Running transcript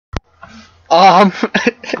Um,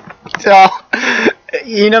 so,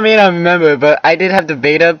 you know, me, I don't remember, but I did have the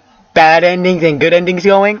beta bad endings and good endings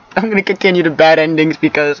going. I'm gonna continue the bad endings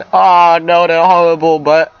because, oh no, they're horrible,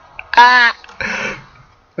 but,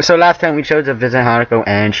 So last time we chose to visit Hanako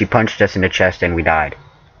and she punched us in the chest and we died.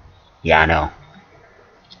 Yeah, I know.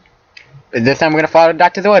 This time we're gonna follow the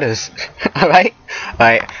doctor's orders. Alright?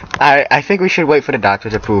 Alright. I think we should wait for the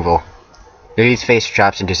doctor's approval. Lily's face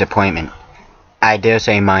drops in disappointment. I dare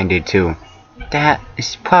say mine did too. That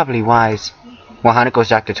is probably wise. Well, Hanako's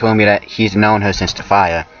doctor told me that he's known her since the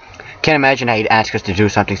fire. Can't imagine how he'd ask us to do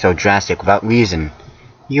something so drastic without reason.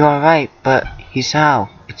 You are right, but he's how?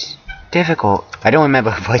 It's difficult. I don't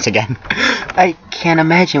remember her voice again. I can't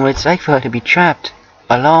imagine what it's like for her to be trapped.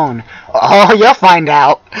 Alone. Oh, you'll find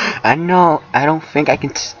out. I know. I don't think I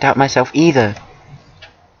can stop myself either.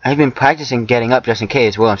 I've been practicing getting up just in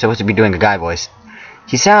case. Well, I'm supposed to be doing a guy voice.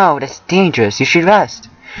 Hisao, that's dangerous. You should rest.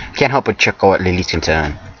 Can't help but chuckle at Lily's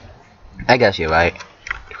concern. I guess you're right.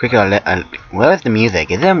 Quicker, where's the music?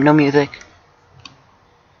 Is there no music?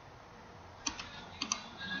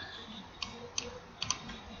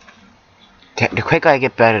 The quicker I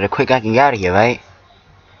get better, the quicker I can get out of here, right?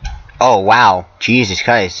 Oh, wow. Jesus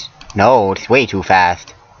Christ. No, it's way too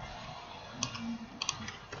fast.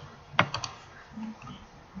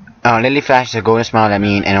 Oh, Lily flashes a golden smile at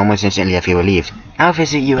me, and almost instantly I feel relieved. I'll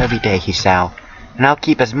visit you every day, Hisao, and I'll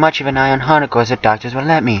keep as much of an eye on Hanako as the doctors will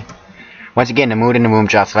let me. Once again, the mood in the room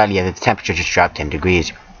drops slightly as the temperature just dropped 10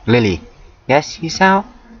 degrees. Lily. Yes, Hisao?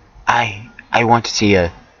 I want to see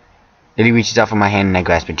her. Lily reaches out for my hand and I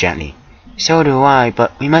grasp it gently. So do I,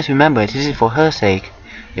 but we must remember this is for her sake.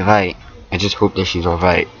 You're right. I just hope that she's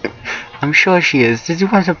alright. I'm sure she is. This is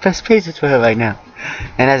one of the best places for her right now.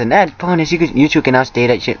 And as an added bonus, you two can now say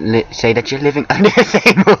that you're living under the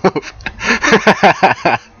same roof.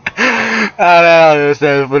 I don't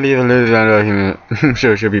understand. Believe in living under a human. I'm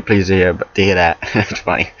sure she'll be pleased to hear that. It's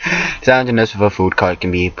funny. Sounds a nurse with a food cart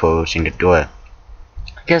can be approaching the door.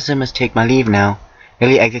 Guess I must take my leave now.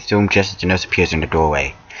 Lily exits the room just as the nurse appears in the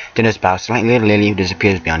doorway. The nurse bows slightly to Lily, who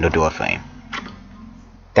disappears beyond the door frame.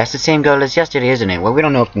 That's the same girl as yesterday, isn't it? Well, we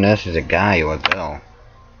don't know if the nurse is a guy or a girl.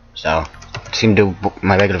 So, I seem to do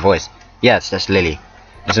my regular voice. Yes, that's Lily.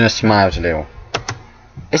 The nurse smiles a little.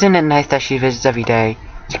 Isn't it nice that she visits every day?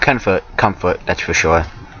 It's comfort, that's for sure.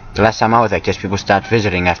 The last time I was like this, people stopped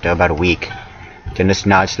visiting after about a week. The nurse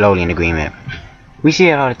nods slowly in agreement. We see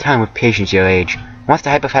it all the time with patients your age. Once the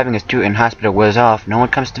hype of having a student in hospital wears off, no one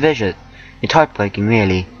comes to visit. It's heartbreaking,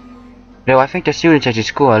 really. Though I think the students at your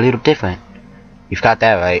school are a little different. You've got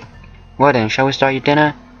that right. Well then, shall we start your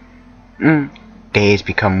dinner? Days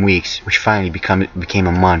become weeks, which finally became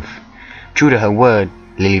a month. True to her word,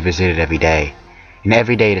 Lily visited every day. And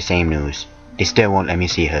every day the same news. They still won't let me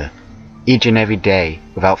see her. Each and every day,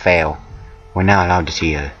 without fail. We're not allowed to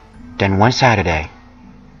see her. Then one Saturday.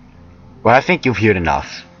 Well, I think you've heard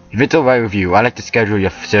enough. If it's alright with you, I'd like to schedule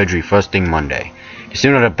your surgery first thing Monday. The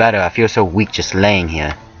sooner the better. I feel so weak just laying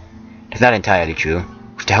here. It's not entirely true.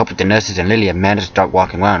 With the help of the nurses and Lily, I've managed to start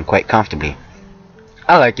walking around quite comfortably.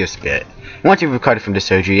 I like your spirit. Once you've recovered from the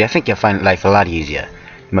surgery, I think you'll find life a lot easier.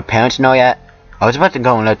 Do my parents know yet? I was about to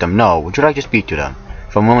go and let them know. Would you like to speak to them?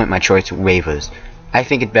 For a moment my choice wavers. I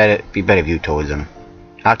think it'd be better if you told them.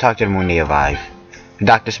 I'll talk to them when they arrive. The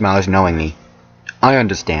doctor smiles knowingly. I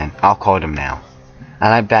understand. I'll call them now. I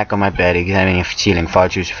lie back on my bed, examining a ceiling far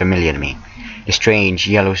too familiar to me. The strange,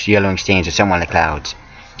 yellowing stains are somewhat like clouds.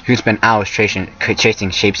 You can spend hours tracing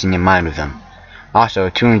shapes in your mind with them. Also,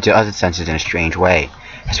 tuning to other senses in a strange way.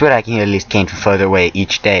 I swear I can hear at least came from further away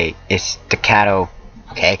each day. It's staccato,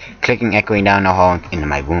 clicking echoing down the hall into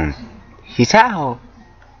my room. Hisao!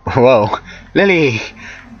 Whoa, Lily!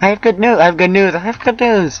 I have good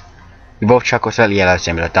news! We both chuckle slightly at our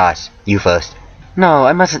similar thoughts. You first. No,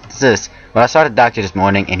 I mustn't insist. Well, I saw the doctor this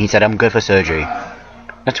morning, and he said I'm good for surgery.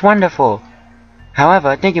 That's wonderful. However,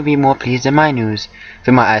 I think you'll be more pleased than my news.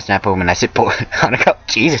 Feel my eyes snap open, and I sit Hanako.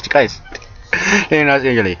 Jesus Christ. They're not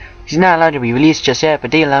eagerly. She's not allowed to be released just yet,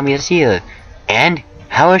 but they allow me to see her. And?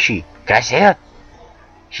 How is she? Can I see her?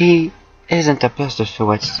 She isn't the best of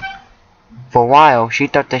sorts. For a while, she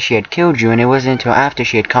thought that she had killed you, and it wasn't until after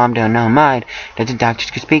she had calmed down in her mind that the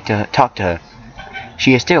doctors could talk to her.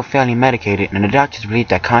 She is still fairly medicated, and the doctors believe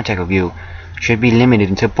that contact with you should be limited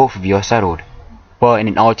until both of you are settled. Well, in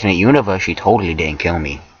an alternate universe, she totally didn't kill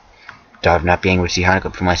me. The thought of not being able to see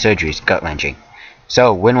Hanako for my surgery is gut-wrenching.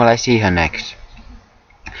 So, when will I see her next?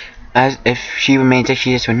 As if she remains as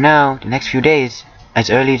she is for now, the next few days, as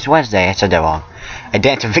early as Wednesday. I said that wrong. I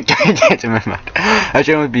dance in victory, I dance in my mind. I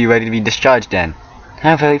should almost be ready to be discharged then.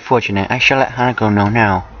 How very fortunate. I shall let Hanako know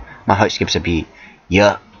now. My heart skips a beat.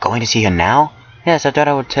 Yup, Going to see her now? Yes, I thought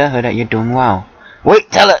I would tell her that you're doing well.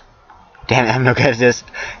 Wait, tell her! Damn it, I'm no good at this.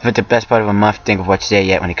 If it's the best part of a month, think of what to say,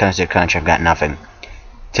 yet when it comes to the crunch, I've got nothing.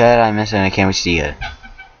 Tell her I miss her and I can't wait to see her.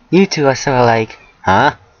 You two are so alike.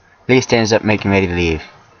 Huh? Lee stands up, making ready to leave.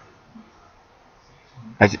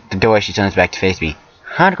 At the door, she turns back to face me.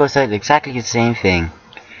 Hanako said exactly the same thing.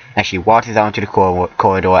 As she walks out into the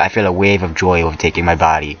corridor, I feel a wave of joy overtaking my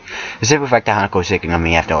body. The simple fact that Hanako is thinking of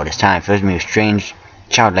me after all this time fills me with strange,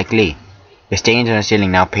 childlike glee. The stains on the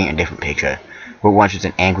ceiling now paint a different picture. What once was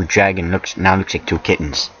an angry dragon now looks like two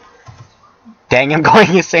kittens. Dang, I'm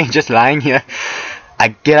going insane just lying here. I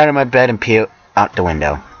get out of my bed and peer out the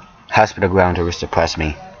window. Hospital grounds suppress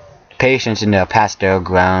me. Patients in the pastel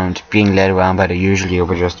grounds being led around by the usually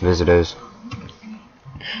overdressed visitors.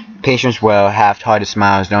 Patients wear half-hearted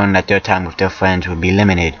smiles knowing that their time with their friends would be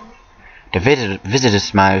limited. The visitors'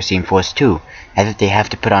 smiles seem forced too, as if they have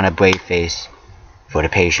to put on a brave face for the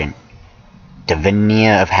patient. The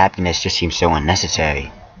veneer of happiness just seems so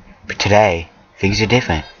unnecessary. But today, things are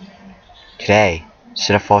different. Today,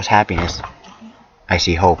 instead of false happiness, I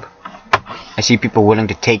see hope. I see people willing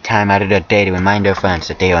to take time out of their day to remind their friends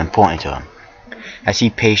that they are important to them. I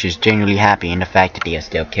see patients genuinely happy in the fact that they are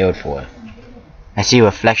still cared for. I see a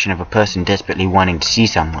reflection of a person desperately wanting to see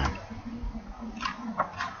someone.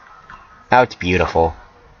 That was beautiful.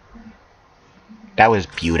 That was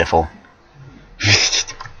beautiful.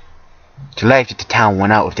 The lights of the town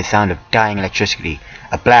went out with the sound of dying electricity,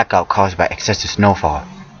 a blackout caused by excessive snowfall.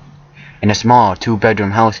 In a small,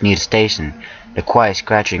 two-bedroom house near the station, the quiet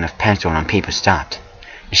scratching of pencil on paper stopped.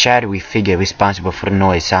 The shadowy figure responsible for the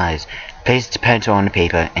noise sighs, places the pencil on the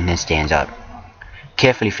paper, and then stands up.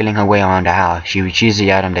 Carefully feeling her way around the house, she retrieves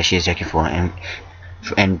the item that she is looking for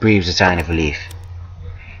and breathes a sign of relief.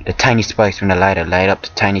 The tiny sparks from the lighter light up the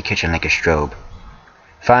tiny kitchen like a strobe.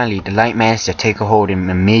 Finally, the light manages to take a hold and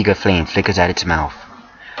a meager flame flickers at its mouth.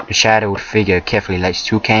 The shadowed figure carefully lights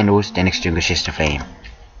 2 candles, then extinguishes the flame.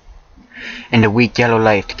 In the weak yellow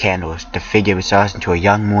light of the candles, the figure resolves into a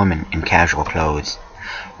young woman in casual clothes.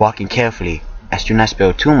 Walking carefully, as to not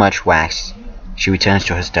spill too much wax, she returns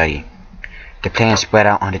to her study. The plans spread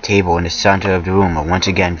out on the table in the center of the room are once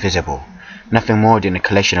again visible, nothing more than a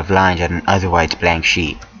collection of lines on an otherwise blank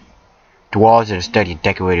sheet. The walls of the study are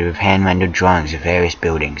decorated with hand-rendered drawings of various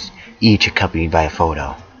buildings, each accompanied by a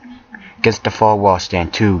photo. Against the far wall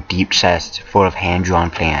stand 2 deep chests full of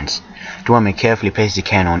hand-drawn plans. The woman carefully places a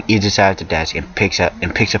candle on either side of the desk and picks up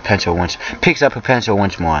her pencil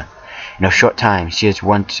once more. In a short time, she is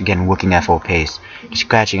once again working at full pace, the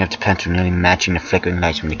scratching of the pencil nearly matching the flickering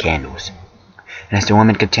lights from the candles. And as the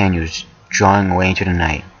woman continues, drawing away into the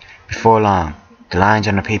night, before long, the lines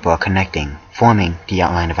on the paper are connecting, forming the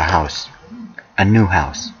outline of a house. A new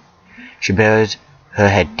house. She buries her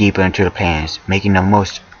head deeper into the plans, making the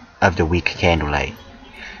most of the weak candlelight.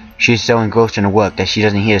 She is so engrossed in the work that she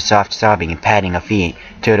doesn't hear the soft sobbing and patting of feet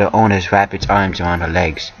till the owner's wraps its arms around her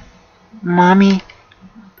legs. Mommy?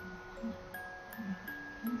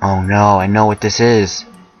 Oh no, I know what this is.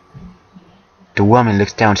 The woman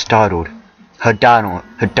looks down startled. Her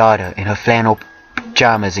daughter, in her flannel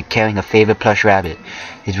pajamas and carrying her favorite plush rabbit,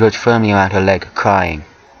 is rolled firmly around her leg, crying.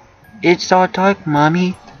 It's all dark,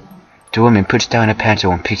 Mommy. The woman puts down her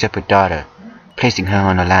pencil and picks up her daughter, placing her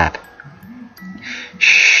on her lap.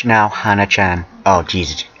 Shh now, Hana-chan. Oh,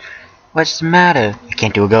 Jesus. What's the matter? I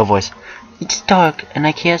can't do a girl voice. It's dark, and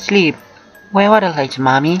I can't sleep. Where are the lights,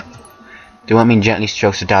 Mommy? The woman gently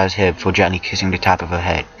strokes her daughter's head before gently kissing the top of her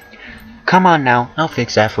head. Come on now, I'll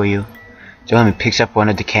fix that for you. The woman picks up one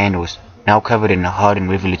of the candles, now covered in the hardened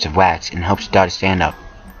rivulets of wax, and helps the daughter stand up.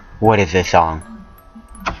 What is this song?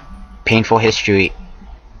 Painful history.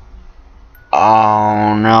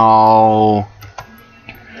 Oh no.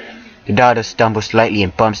 The daughter stumbles slightly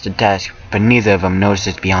and bumps the desk, but neither of them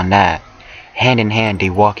notices beyond that. Hand in hand, they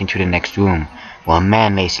walk into the next room, where a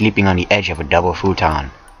man lay sleeping on the edge of a double futon.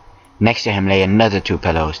 Next to him lay another 2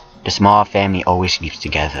 pillows. The small family always sleeps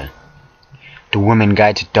together. The woman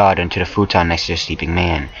guides her daughter into the futon next to the sleeping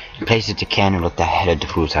man, and places the candle at the head of the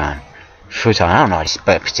futon. Futon, I don't know how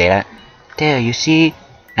to say that. There, you see?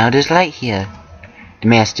 Now there's light here. The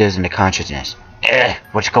man stirs into consciousness.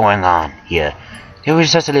 What's going on here? There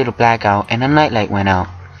was just a little blackout, and a nightlight went out.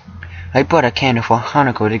 I brought a candle for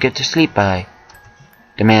Hanako to get to sleep by.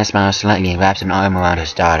 The man smiles slightly and wraps an arm around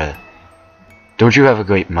his daughter. Don't you have a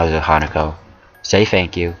great mother, Hanako? Say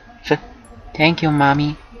thank you. Thank you,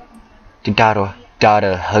 Mommy. The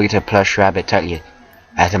daughter hugs her plush rabbit tightly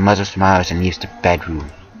as the mother smiles and leaves the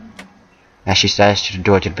bedroom. As she slides to the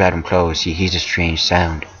door to the bedroom closed, she hears a strange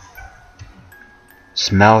sound.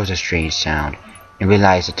 Smells a strange sound, and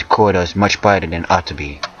realizes that the corridor is much brighter than it ought to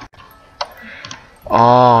be.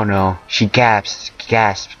 Oh no. She gasps,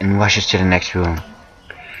 and rushes to the next room.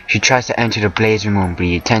 She tries to enter the blazing room, but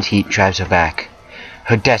the intense heat drives her back.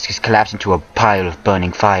 Her desk is collapsed into a pile of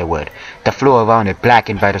burning firewood, the floor around it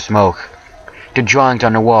blackened by the smoke. The drawings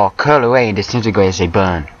on the wall curl away and disintegrate as they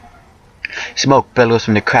burn. Smoke billows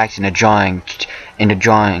from the cracks in the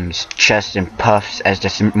drawings' chests and puffs as the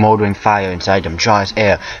smoldering fire inside them draws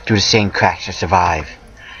air through the same cracks to survive.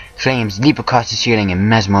 Flames leap across the ceiling in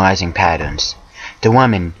mesmerizing patterns. The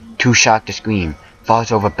woman, too shocked to scream,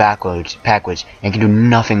 falls over backwards and can do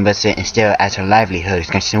nothing but sit and stare as her livelihood is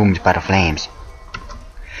consumed by the flames.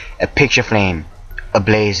 A picture frame,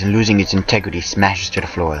 ablaze and losing its integrity, smashes to the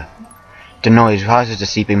floor. The noise rouses the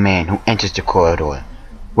sleeping man, who enters the corridor.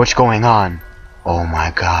 What's going on? Oh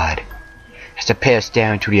my god. As the pair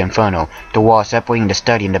stare into the inferno, the wall separating the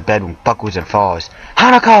study and the bedroom buckles and falls.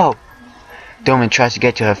 Hanako! The woman tries to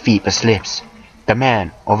get to her feet but slips. The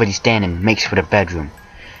man, already standing, makes for the bedroom.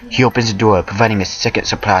 He opens the door, providing a second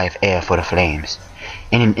supply of air for the flames.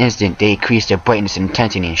 In an instant, they increase their brightness and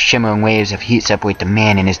intensity, and shimmering waves of heat separate the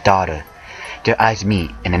man and his daughter. Their eyes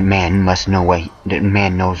meet, and the man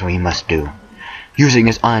knows what he must do. Using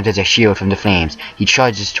his arms as a shield from the flames, he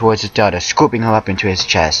charges towards his daughter, scooping her up into his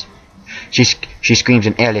chest. She screams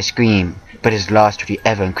an airless scream, but is lost to the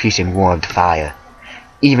ever-increasing roar of the fire.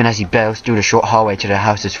 Even as he barrels through the short hallway to the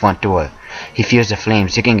house's front door, he feels the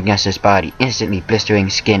flames digging against his body, instantly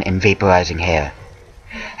blistering skin and vaporizing hair.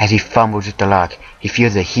 As he fumbles with the lock, he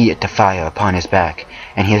feels the heat of the fire upon his back,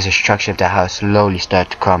 and hears the structure of the house slowly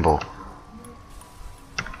start to crumble.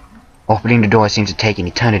 Opening the door seems to take an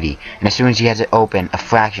eternity, and as soon as he has it open a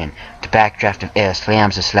fraction, the backdraft of air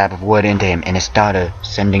slams a slab of wood into him and his daughter,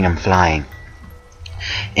 sending him flying.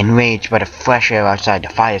 Enraged by the fresh air outside, the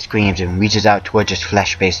fire screams and reaches out towards his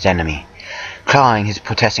flesh-based enemy. Clawing his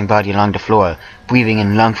protesting body along the floor, breathing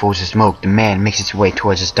in lungfuls of smoke, the man makes his way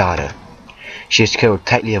towards his daughter. She is curled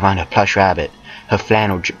tightly around her plush rabbit, her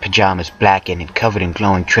flannel pajamas blackened and covered in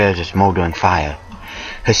glowing trails of smoldering fire.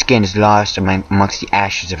 Her skin is lost amongst the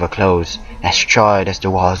ashes of her clothes, as charred as the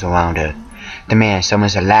walls around her. The man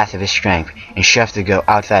summons the last of his strength and shoves the girl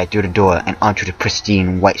outside through the door and onto the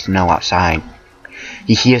pristine white snow outside.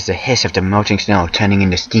 He hears the hiss of the melting snow turning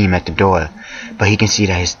into steam at the door, but he can see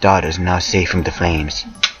that his daughter is now safe from the flames.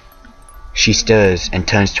 She stirs and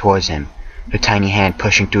turns towards him, her tiny hand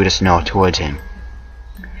pushing through the snow towards him.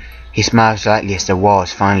 He smiles lightly as the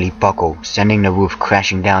walls finally buckle, sending the roof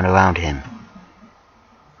crashing down around him.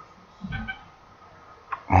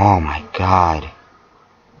 Oh my god.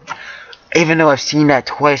 Even though I've seen that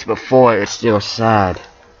twice before, it's still sad.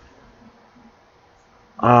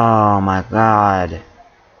 Oh my god.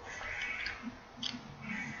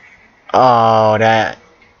 Oh, that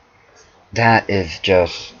is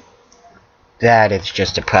just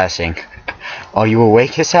depressing. Are you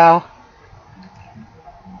awake, Hisao?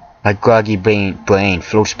 My groggy brain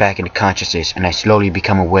floats back into consciousness, and I slowly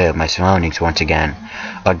become aware of my surroundings once again.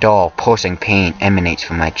 A dull, pulsing pain emanates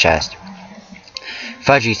from my chest.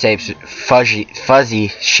 Fuzzy shapes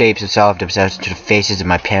resolve themselves into the faces of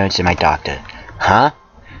my parents and my doctor. Huh?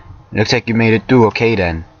 Looks like you made it through okay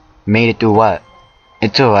then. Made it through what?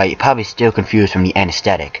 It's alright, you're probably still confused from the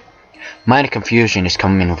anesthetic. Minor confusion is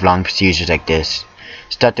coming with long procedures like this.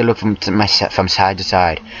 Start to look from side to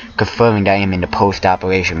side, confirming that I am in the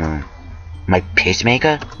post-operation room. My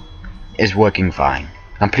pacemaker is working fine.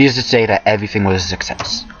 I'm pleased to say that everything was a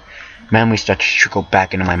success. Memories start to trickle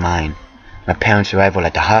back into my mind. My parents' arrival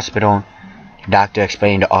at the hospital, the doctor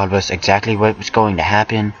explaining to all of us exactly what was going to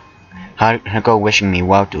happen, Hanako wishing me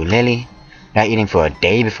well through Lily, not eating for a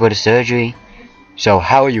day before the surgery. So,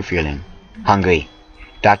 how are you feeling? Hungry.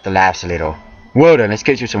 Doctor laughs a little. Well then, let's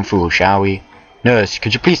get you some food, shall we? Nurse,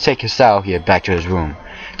 could you please take Hisao here back to his room?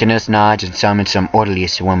 The nurse nods and summons some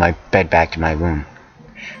orderlies to warm my bed back to my room.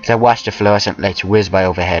 As I watch the fluorescent lights whiz by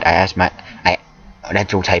overhead, I ask my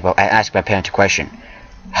parents a question.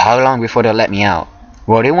 How long before they'll let me out?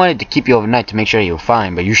 Well, they wanted to keep you overnight to make sure you were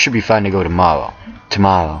fine, but you should be fine to go tomorrow.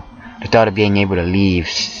 Tomorrow. The thought of being able to leave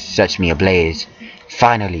sets me ablaze.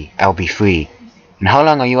 Finally, I'll be free. And how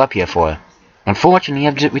long are you up here for? Unfortunately,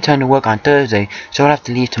 I've just returned to work on Thursday, so I'll have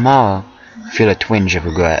to leave tomorrow. I feel a twinge of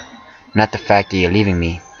regret. Not the fact that you're leaving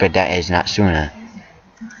me, but that is not sooner.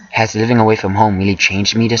 Has living away from home really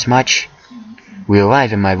changed me this much? We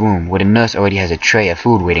arrive in my room, where the nurse already has a tray of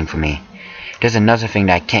food waiting for me. There's another thing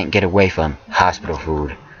that I can't get away from, hospital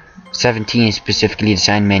food. 17 specifically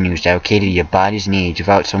designed menus that will cater to your body's needs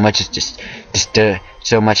without so much as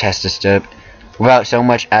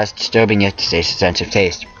disturbing your sense of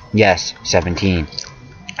taste. Yes, 17.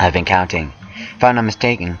 I've been counting. If I'm not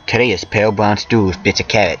mistaken, today is pale brown stew with bits of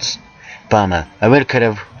carrots. bummer. I really could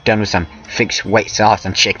have done with some fixed white sauce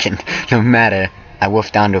on chicken. No matter, I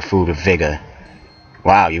wolfed down the food with vigor.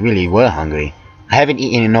 Wow, you really were hungry. I haven't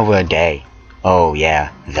eaten in over a day. Oh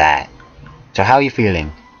yeah, that. So how are you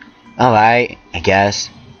feeling? Alright, I guess.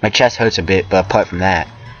 My chest hurts a bit, but apart from that,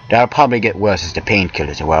 that'll probably get worse as the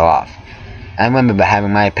painkillers wear off. I remember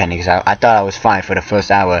having my appendix out. I thought I was fine for the first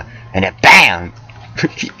hour, and then BAM!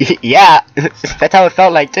 Yeah, that's how it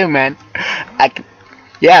felt like too, man.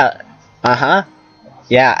 Yeah,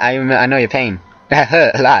 yeah, I know your pain. That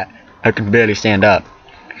hurt a lot. I could barely stand up.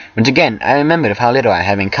 Once again, I remembered of how little I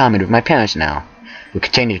have in common with my parents now. We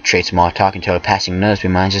continue to trade small talk until a passing nurse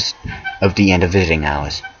reminds us of the end of visiting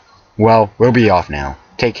hours. Well, we'll be off now.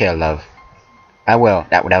 Take care, love. I will.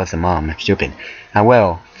 That was the mom. I'm stupid. I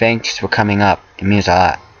will. Thanks for coming up. It means a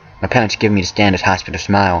lot. My parents give me the standard hospital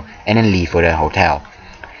smile and then leave for their hotel.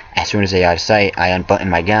 As soon as they are out of sight, I unbutton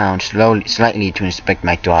my gown slightly to inspect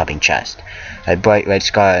my throbbing chest. A bright red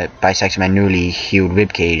scar bisects my newly healed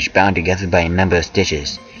ribcage, bound together by a number of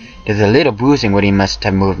stitches. There's a little bruising where he must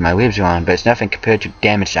have moved my ribs around, but it's nothing compared to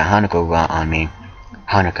damage that Hanako wrought on me.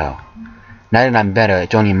 Hanako. Now that I'm better,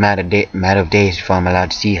 it's only a matter of days before I'm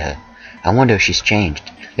allowed to see her. I wonder if she's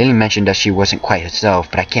changed. Lily mentioned that she wasn't quite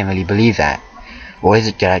herself, but I can't really believe that. Or is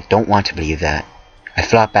it that I don't want to believe that? I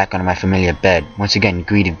flop back onto my familiar bed, once again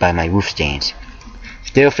greeted by my roof stains.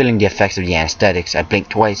 Still feeling the effects of the anesthetics, I blink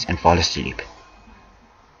twice and fall asleep.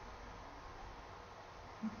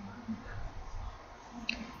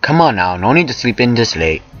 Come on now, no need to sleep in this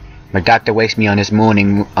late. My doctor wakes me on his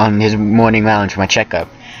morning rounds for my checkup.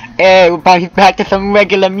 Hey, we're back to some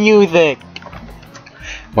regular music.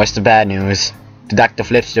 What's the bad news? The doctor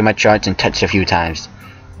flips through my charts and touches a few times.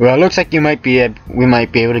 Well, it looks like we might be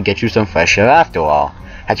able to get you some fresh air after all.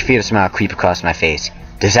 I can feel a smile creep across my face.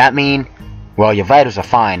 Does that mean? Well, your vitals are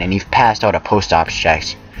fine and you've passed all the post-op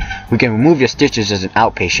checks. We can remove your stitches as an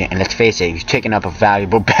outpatient, and let's face it, you've taken up a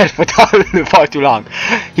valuable bed for far too long.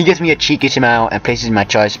 He gives me a cheeky smile and places my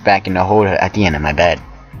charts back in the holder at the end of my bed.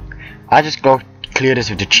 I just go clear this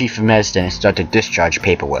with the chief of medicine and start to discharge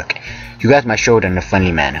paperwork. He grabs my shoulder in a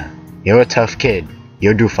friendly manner. You're a tough kid.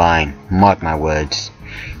 You'll do fine. Mark my words.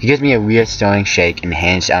 He gives me a reassuring shake and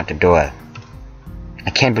hands out the door. I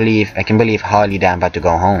can believe hardly that I'm about to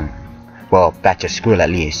go home. Well, back to school at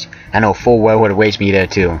least. I know full well what awaits me there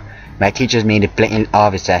too. My teachers made it blatantly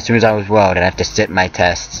obvious that as soon as I was well that I have to sit my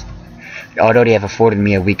tests. Although they have afforded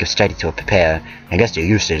me a week of study to prepare, I guess they're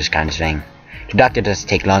used to this kind of thing. The doctor doesn't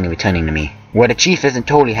take long in returning to me. Well, the chief isn't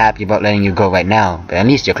totally happy about letting you go right now, but at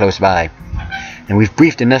least you're close by. And we've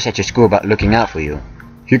briefed the nurse at your school about looking out for you.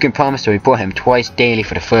 If you can promise to report him twice daily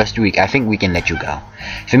for the first week, I think we can let you go.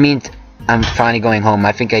 If it means I'm finally going home,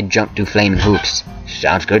 I think I'd jump through flaming hoops.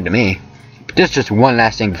 Sounds good to me. But there's just one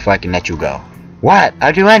last thing before I can let you go. What?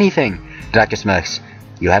 I'll do anything! The doctor smirks.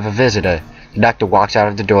 You have a visitor. The doctor walks out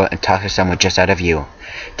of the door and talks to someone just out of view.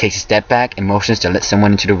 Takes a step back and motions to let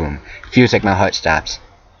someone into the room. Feels like my heart stops.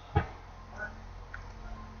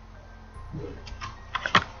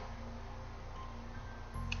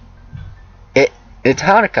 It's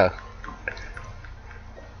Hanako.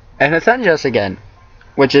 And it's Sunjust again.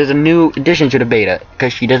 Which is a new addition to the beta.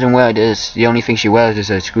 Because she doesn't wear this. The only thing she wears is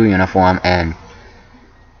her school uniform and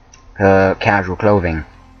her casual clothing.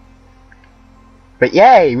 But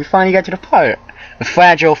yay! We finally got to the part. A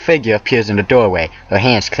fragile figure appears in the doorway. Her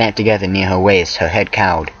hands clamped together near her waist. Her head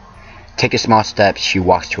cowed. Taking small steps, she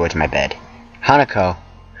walks towards my bed. Hanako.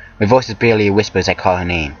 My voice is barely a whisper as I call her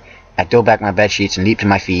name. I throw back my bed sheets and leap to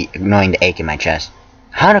my feet, ignoring the ache in my chest.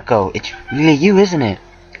 Hanako, it's really you, isn't it?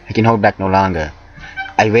 I can hold back no longer.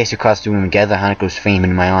 I race across the room and gather Hanako's frame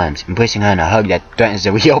in my arms, embracing her in a hug that threatens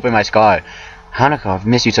to reopen my scar. Hanako, I've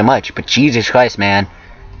missed you so much, but Jesus Christ, man.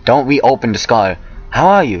 Don't reopen the scar. How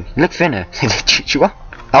are you? You look thinner.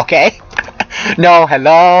 Okay. No,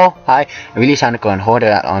 hello? Hi. I release Hanako and hold her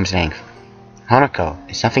at arm's length. Hanako,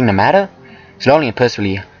 is something the matter? Slowly and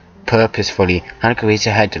purposefully, Hanako raises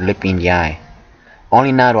her head to look me in the eye.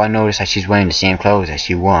 Only now do I notice that she's wearing the same clothes as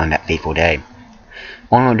she wore on that fateful day.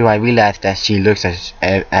 Only do I realize that she looks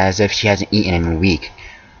as if she hasn't eaten in a week.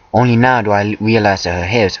 Only now do I realize that her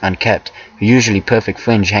hair is unkempt, her usually perfect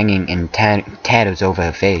fringe hanging in tatters over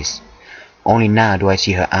her face. Only now do I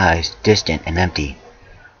see her eyes, distant and empty.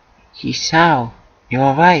 Hisao, you're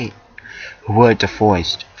alright. Her words are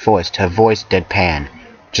forced, her voice deadpan.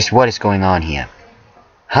 Just what is going on here?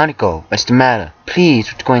 Hanako, what's the matter? Please,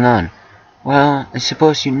 what's going on? Well, I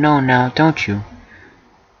suppose you know now, don't you?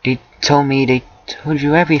 They told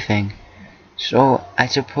you everything. So, I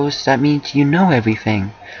suppose that means you know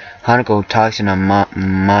everything. Hanako talks in a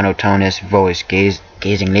monotonous voice,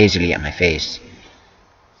 gazing lazily at my face.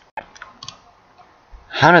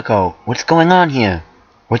 Hanako, what's going on here?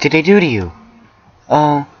 What did they do to you?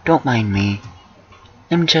 Oh, don't mind me.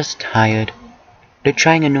 I'm just tired. They're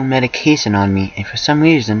trying a new medication on me, and for some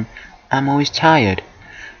reason, I'm always tired.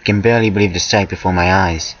 I can barely believe the sight before my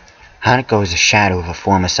eyes. Hanako is a shadow of her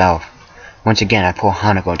former self. Once again, I pull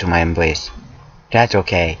Hanako into my embrace. That's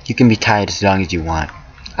okay. You can be tired as long as you want.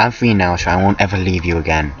 I'm free now, so I won't ever leave you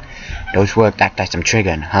again. Those words act like some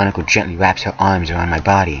trigger, and Hanako gently wraps her arms around my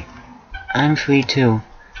body. I'm free too,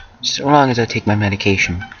 so long as I take my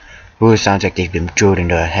medication. Words sounds like they've been drilled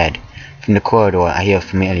into her head. From the corridor, I hear a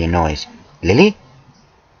familiar noise. Lily?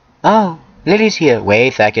 Oh, Lily's here. Wait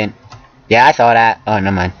a second. Yeah, I saw that. Oh,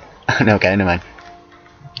 never mind. Okay, never mind.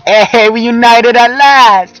 Hey, we united at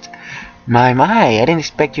last! My, I didn't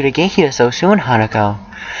expect you to get here so soon, Hanako.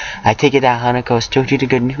 I take it that Hanako's told you the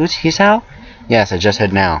good news, Hisao? Yes, I just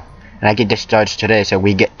heard now. And I get discharged today, so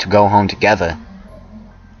we get to go home together.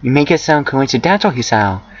 You make it sound coincidental,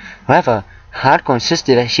 Hisao. However, Hanako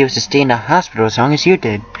insisted that she was to stay in the hospital as long as you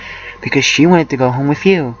did, because she wanted to go home with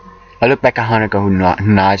you. I look back at Hanako, who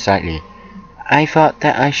nods slightly. I thought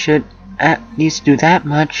that I should at least do that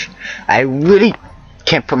much. I really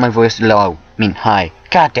can't put my voice low. High.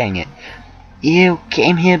 God dang it. You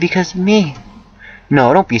came here because of me.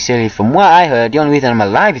 No, don't be silly. From what I heard, the only reason I'm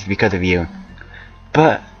alive is because of you.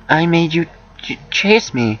 But I made you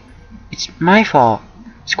chase me. It's my fault.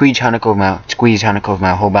 Squeeze Hanako of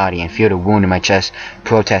my whole body and feel the wound in my chest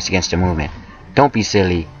protest against the movement. Don't be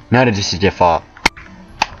silly. None of this is your fault.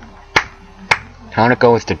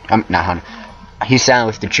 Hanako is the not Hanako.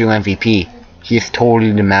 Hisao is the true MVP. He is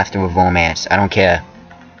totally the master of romance. I don't care.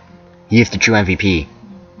 He is the true MVP.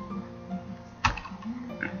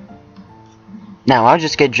 Now I'll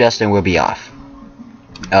just get dressed and we'll be off.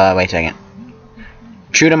 Wait a second.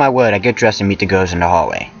 True to my word, I get dressed and meet the girls in the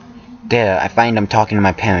hallway. There, I find them talking to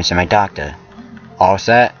my parents and my doctor. All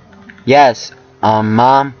set? Yes.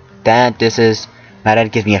 Mom, Dad, this is... My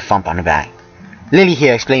dad gives me a thump on the back. Lily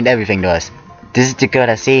here explained everything to us. This is the girl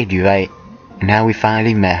that saved you, right? And now we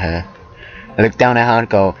finally met her. I look down at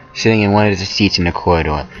Hanako, sitting in one of the seats in the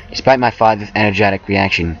corridor. Despite my father's energetic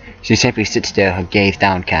reaction, she simply sits there, her gaze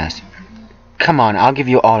downcast. Come on, I'll give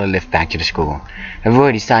you all a lift back to the school. I've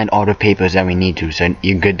already signed all the papers that we need to, so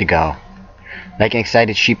you're good to go. Like an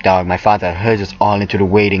excited sheepdog, my father herded us all into the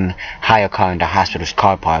waiting hire car in the hospital's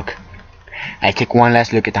car park. I take one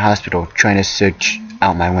last look at the hospital, trying to search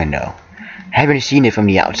out my window. I haven't seen it from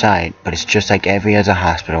the outside, but it's just like every other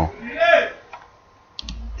hospital.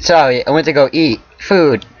 Sorry, I went to go eat.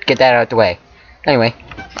 Food. Get that out the way. Anyway,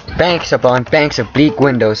 banks upon banks of bleak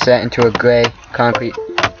windows set into a gray, concrete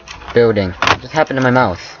building. What just happened to my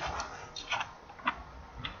mouth?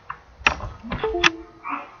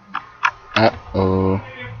 Uh-oh.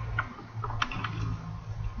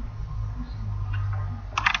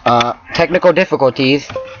 Technical difficulties.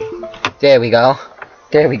 There we go.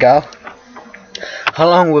 There we go. How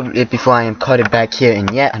long will it before I am carted back here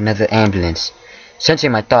in yet another ambulance?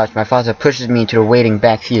 Sensing my thoughts, my father pushes me into the waiting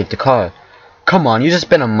back seat of the car. Come on, you just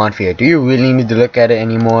spent a month here. Do you really need to look at it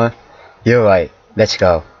anymore? You're right. Let's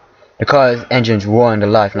go. The car's engines roar into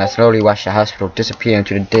life, and I slowly watch the hospital disappear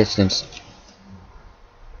into the distance.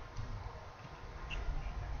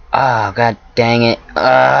 Ah, god dang it.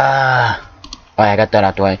 Alright, I got that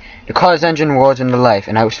out the way. The car's engine roars into life,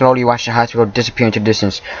 and I slowly watch the hospital disappear into the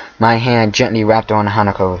distance, my hand gently wrapped around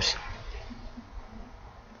Hanako's.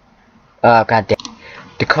 Oh, god damn.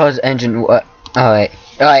 The car's engine, alright,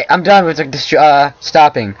 I'm done with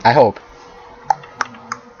stopping, I hope.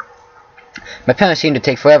 My parents seem to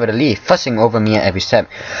take forever to leave, fussing over me at every step.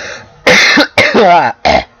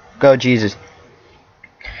 Go, Jesus.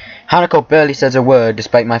 Hanako barely says a word,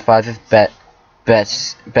 despite my father's bet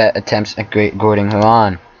attempts at goading her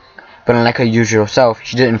on. But unlike her usual self,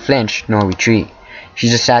 she didn't flinch nor retreat. She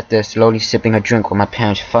just sat there, slowly sipping her drink while my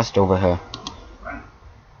parents fussed over her.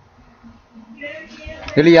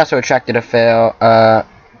 Lily also attracted a fair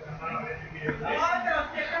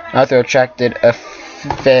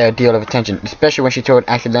deal of attention, especially when she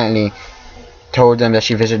accidentally told them that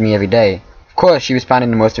she visited me every day. Of course, she responded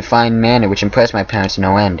in the most refined manner, which impressed my parents to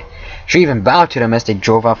no end. She even bowed to them as they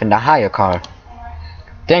drove off in the hire car.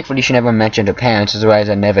 Thankfully, she never mentioned her parents, otherwise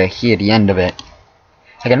I'd never hear the end of it.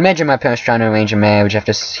 I can imagine my parents trying to arrange a marriage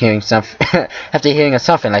after hearing of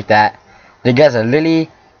something like that. Together,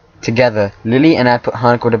 Lily and I put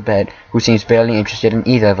Hanako to bed, who seems barely interested in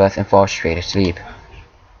either of us, and falls straight asleep.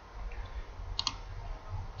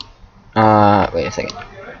 Wait a second.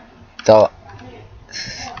 So,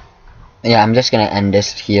 yeah, I'm just gonna end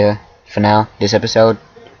this here for now, this episode.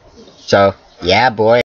 So, yeah, boy.